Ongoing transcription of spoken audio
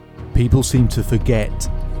People seem to forget,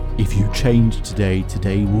 if you change today,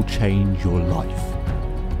 today will change your life.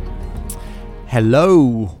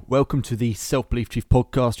 Hello, welcome to the Self-Belief Chief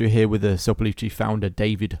podcast. You're here with the Self-Belief Chief founder,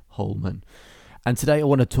 David Holman. And today I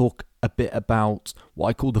want to talk a bit about what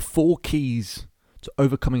I call the 4 keys to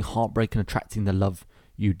overcoming heartbreak and attracting the love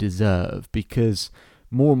you deserve. Because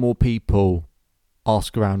more and more people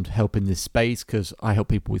ask around help in this space, because I help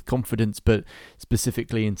people with confidence, but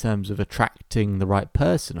specifically in terms of attracting the right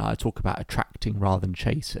person, I talk about attracting rather than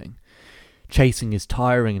chasing. Chasing is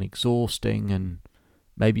tiring and exhausting, and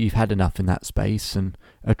maybe you've had enough in that space, and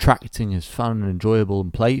attracting is fun and enjoyable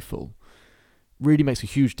and playful. Really makes a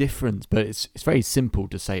huge difference, but it's very simple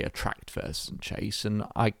to say attract versus chase, and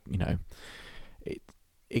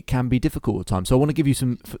it can be difficult at times. So I want to give you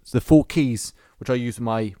the 4 keys which I use with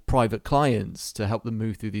my private clients to help them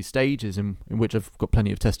move through these stages, in which I've got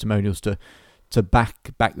plenty of testimonials to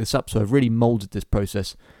back this up. So I've really molded this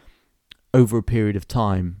process over a period of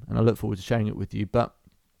time, and I look forward to sharing it with you. But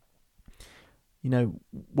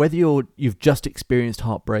whether you've just experienced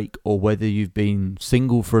heartbreak, or whether you've been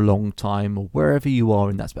single for a long time, or wherever you are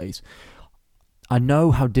in that space, I know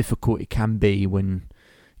how difficult it can be when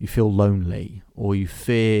you feel lonely, or you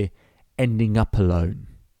fear ending up alone,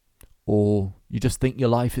 or you just think your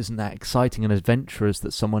life isn't that exciting and adventurous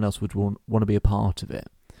that someone else would want to be a part of it.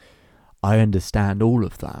 I understand all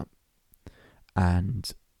of that. And,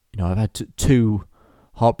 I've had 2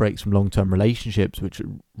 heartbreaks from long-term relationships, which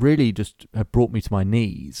really just have brought me to my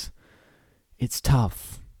knees. It's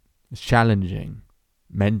tough. It's challenging.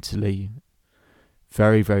 Mentally,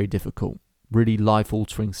 very, very difficult. Really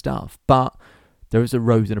life-altering stuff. But there is a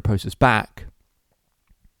road and a process back.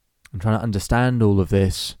 I'm trying to understand all of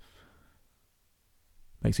this.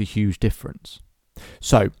 Makes a huge difference.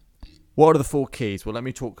 So, what are the 4 keys? Well, let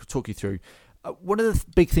me talk you through. One of the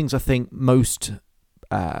big things I think most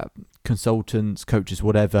consultants, coaches,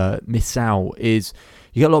 whatever, miss out is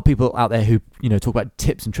you get a lot of people out there who talk about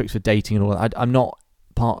tips and tricks for dating and all that. I'm not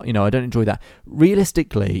part. I don't enjoy that.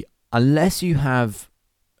 Realistically, unless you have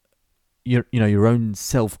your own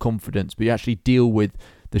self-confidence, but you actually deal with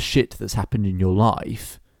the shit that's happened in your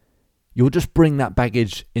life, you'll just bring that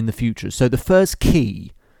baggage in the future. So the first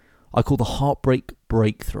key I call the heartbreak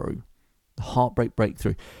breakthrough. The heartbreak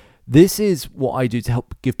breakthrough. This is what I do to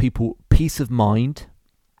help give people peace of mind,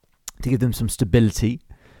 to give them some stability,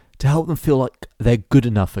 to help them feel like they're good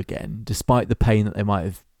enough again, despite the pain that they might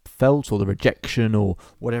have felt, or the rejection, or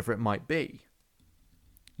whatever it might be.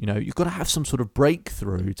 You've got to have some sort of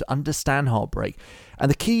breakthrough to understand heartbreak. And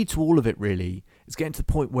the key to all of it really is getting to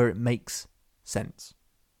the point where it makes sense.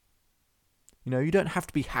 You don't have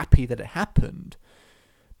to be happy that it happened,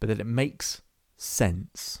 but that it makes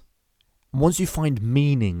sense. And once you find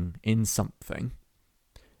meaning in something,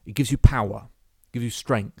 it gives you power, gives you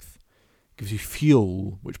strength, gives you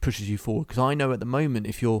fuel, which pushes you forward. Because I know at the moment,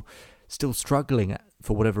 if you're still struggling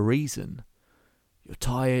for whatever reason, you're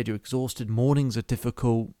tired, you're exhausted, mornings are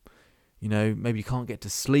difficult, maybe you can't get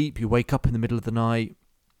to sleep, you wake up in the middle of the night,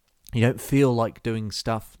 you don't feel like doing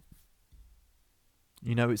stuff.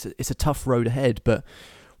 It's a tough road ahead, but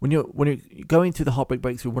when you're going through the heartbreak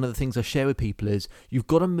breakthrough, one of the things I share with people is you've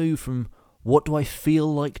got to move from what do I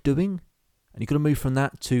feel like doing, and you've got to move from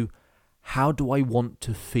that to how do I want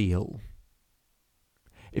to feel.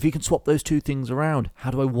 If you can swap those 2 things around,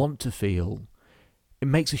 how do I want to feel? It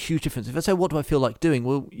makes a huge difference. If I say, what do I feel like doing?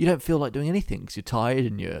 Well, you don't feel like doing anything because you're tired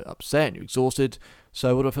and you're upset and you're exhausted.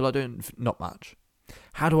 So what do I feel like doing? Not much.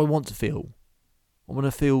 How do I want to feel? I want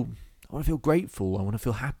to feel grateful. I want to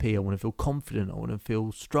feel happy. I want to feel confident. I want to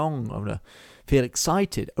feel strong. I want to feel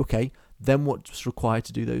excited. Okay, then what's required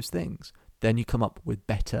to do those things? Then you come up with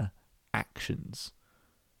better actions.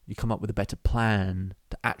 You come up with a better plan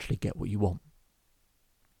to actually get what you want.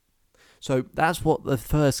 So that's what the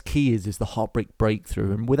first key is the heartbreak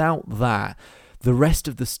breakthrough. And without that, the rest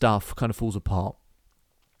of the stuff kind of falls apart.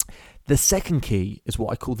 The second key is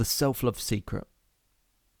what I call the self-love secret.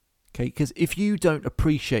 Okay, because if you don't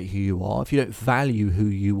appreciate who you are, if you don't value who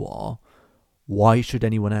you are, why should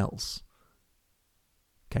anyone else?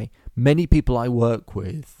 Okay, many people I work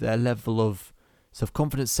with, their level of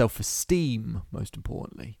self-confidence, self-esteem, most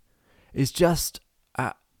importantly, is just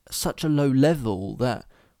at such a low level that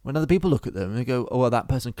when other people look at them, they go, oh, well, that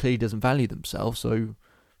person clearly doesn't value themselves, so,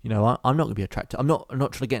 I'm not going to be attracted. I'm not trying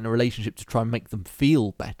to get in a relationship to try and make them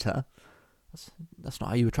feel better. That's not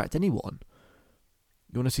how you attract anyone.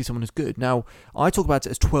 You want to see someone who's good. Now, I talk about it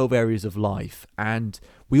as 12 areas of life, and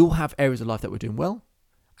we all have areas of life that we're doing well,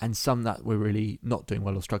 and some that we're really not doing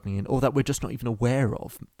well or struggling in, or that we're just not even aware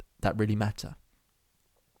of that really matter.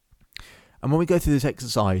 And when we go through this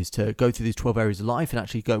exercise to go through these 12 areas of life and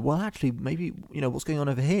actually go, well, actually, maybe, what's going on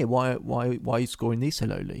over here? Why are you scoring these so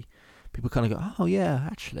lowly? People kind of go, oh, yeah,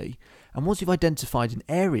 actually. And once you've identified an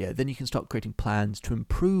area, then you can start creating plans to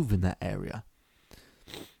improve in that area.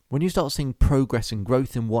 When you start seeing progress and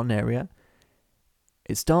growth in one area,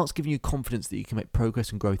 it starts giving you confidence that you can make progress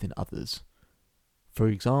and growth in others. For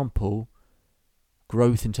example,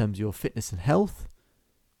 growth in terms of your fitness and health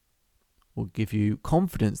will give you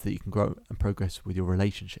confidence that you can grow and progress with your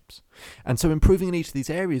relationships. And so improving in each of these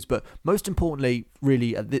areas, but most importantly,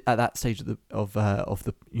 really at that stage of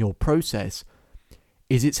your process,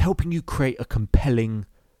 is it's helping you create a compelling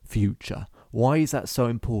future. Why is that so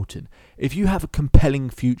important? If you have a compelling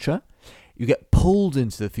future, you get pulled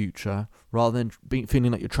into the future rather than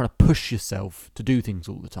feeling like you're trying to push yourself to do things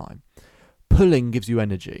all the time. Pulling gives you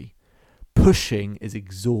energy. Pushing is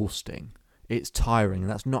exhausting. It's tiring,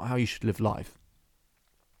 and that's not how you should live life.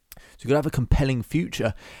 So you've got to have a compelling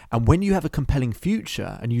future. And when you have a compelling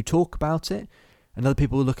future and you talk about it, and other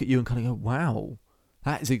people will look at you and kind of go, wow,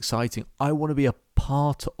 that is exciting. I want to be a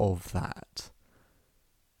part of that.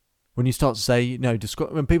 When you start to say,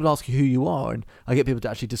 when people ask you who you are, and I get people to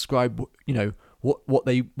actually describe, what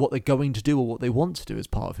they're going to do or what they want to do as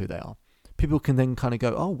part of who they are. People can then kind of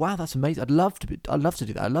go, oh wow, that's amazing. I'd love to do that. I'd love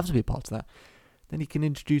to be a part of that. Then you can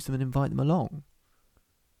introduce them and invite them along.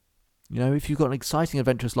 If you've got an exciting,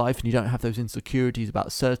 adventurous life and you don't have those insecurities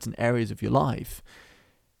about certain areas of your life,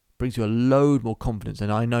 it brings you a load more confidence.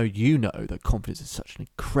 And I know that confidence is such an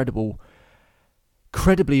incredibly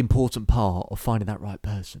important part of finding that right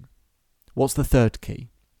person. What's the third key?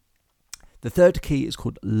 The third key is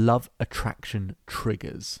called love attraction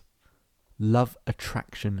triggers. Love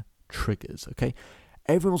attraction triggers, okay?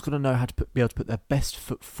 Everyone's got to know how to be able to put their best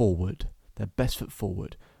foot forward.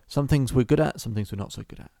 Some things we're good at, some things we're not so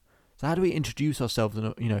good at. So how do we introduce ourselves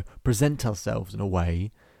and present ourselves in a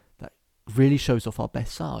way that really shows off our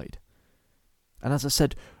best side? And as I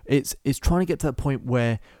said, it's trying to get to that point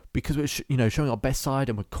where, because we're showing our best side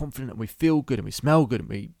and we're confident and we feel good and we smell good and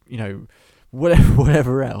we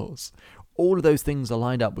whatever else, all of those things are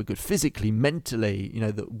lined up. We're good physically, mentally,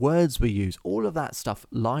 the words we use, all of that stuff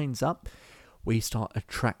lines up. We start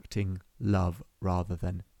attracting love rather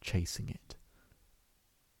than chasing it.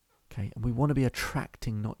 Okay, and we want to be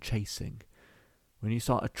attracting, not chasing. When you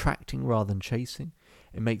start attracting rather than chasing,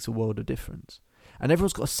 it makes a world of difference. And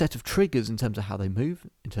everyone's got a set of triggers in terms of how they move,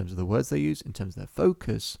 in terms of the words they use, in terms of their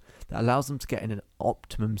focus, that allows them to get in an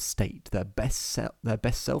optimum state, their best self, their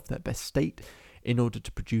best state, in order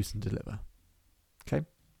to produce and deliver. Okay?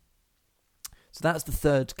 So that's the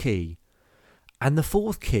third key. And the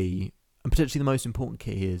fourth key, and potentially the most important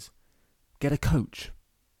key, is get a coach.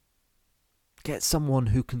 Get someone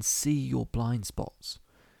who can see your blind spots.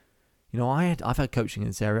 I've had coaching in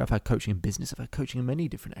this area. I've had coaching in business. I've had coaching in many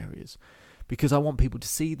different areas, because I want people to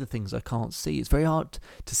see the things I can't see. It's very hard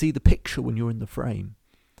to see the picture when you're in the frame.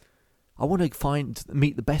 I want to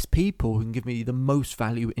meet the best people who can give me the most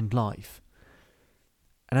value in life.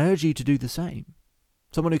 And I urge you to do the same.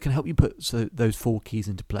 Someone who can help you put those four keys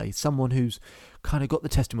into place. Someone who's kind of got the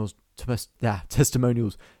testimonials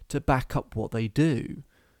to back up what they do.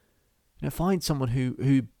 Find someone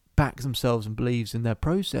who backs themselves and believes in their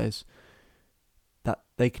process, that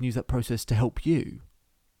they can use that process to help you,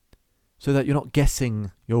 so that you're not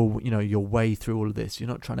guessing your way through all of this. You're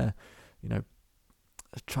not trying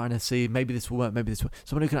to see maybe this will work, maybe this will.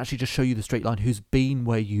 Someone who can actually just show you the straight line, who's been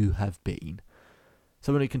where you have been.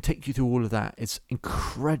 Someone who can take you through all of that. It's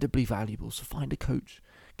incredibly valuable. So find a coach,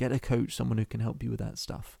 get a coach, someone who can help you with that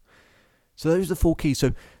stuff. So those are the four keys.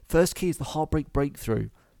 So first key is the heartbreak breakthrough.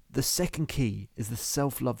 The second key is the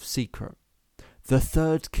self-love secret. The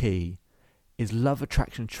third key is love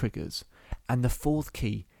attraction triggers. And the fourth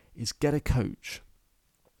key is get a coach.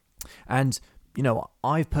 And,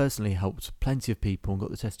 I've personally helped plenty of people and got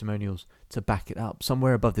the testimonials to back it up.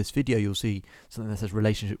 Somewhere above this video, you'll see something that says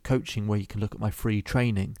relationship coaching, where you can look at my free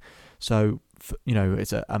training. So,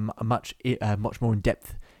 it's a much more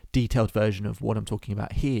in-depth, detailed version of what I'm talking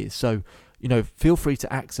about here. So, feel free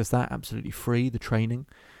to access that absolutely free, the training.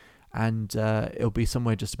 And it'll be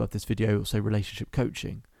somewhere just above this video. It'll say relationship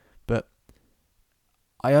coaching. But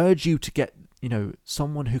I urge you to get,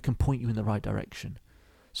 someone who can point you in the right direction.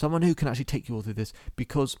 Someone who can actually take you all through this.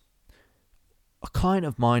 Because a client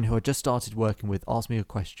of mine who I just started working with asked me a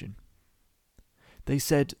question. They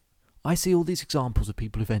said, I see all these examples of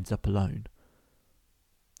people who've ended up alone.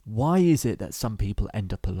 Why is it that some people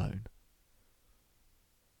end up alone?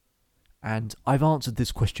 And I've answered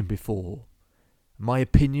this question before. My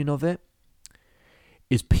opinion of it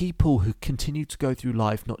is people who continue to go through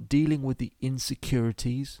life not dealing with the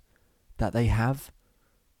insecurities that they have,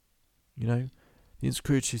 the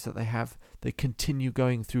insecurities that they have, they continue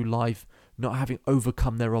going through life not having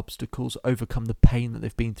overcome their obstacles, overcome the pain that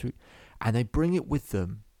they've been through, and they bring it with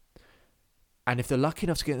them. And if they're lucky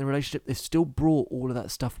enough to get in a relationship, they've still brought all of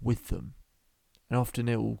that stuff with them. And often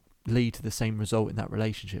it will lead to the same result in that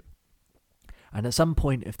relationship. And at some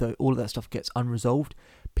point, if all of that stuff gets unresolved,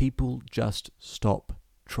 people just stop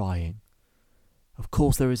trying. Of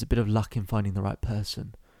course, there is a bit of luck in finding the right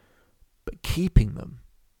person, but keeping them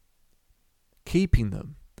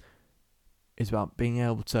is about being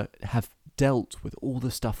able to have dealt with all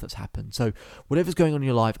the stuff that's happened. So whatever's going on in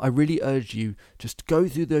your life, I really urge you just to go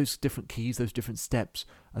through those different keys, those different steps.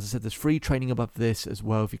 As I said, there's free training above this as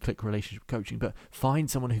well if you click relationship coaching, but find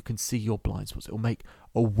someone who can see your blind spots. It will make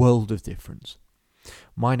a world of difference.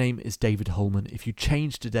 My name is David Holman. If you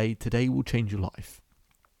change today will change your life.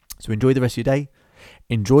 So enjoy the rest of your day,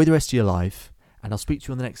 enjoy the rest of your life, and I'll speak to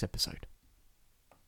you on the next episode.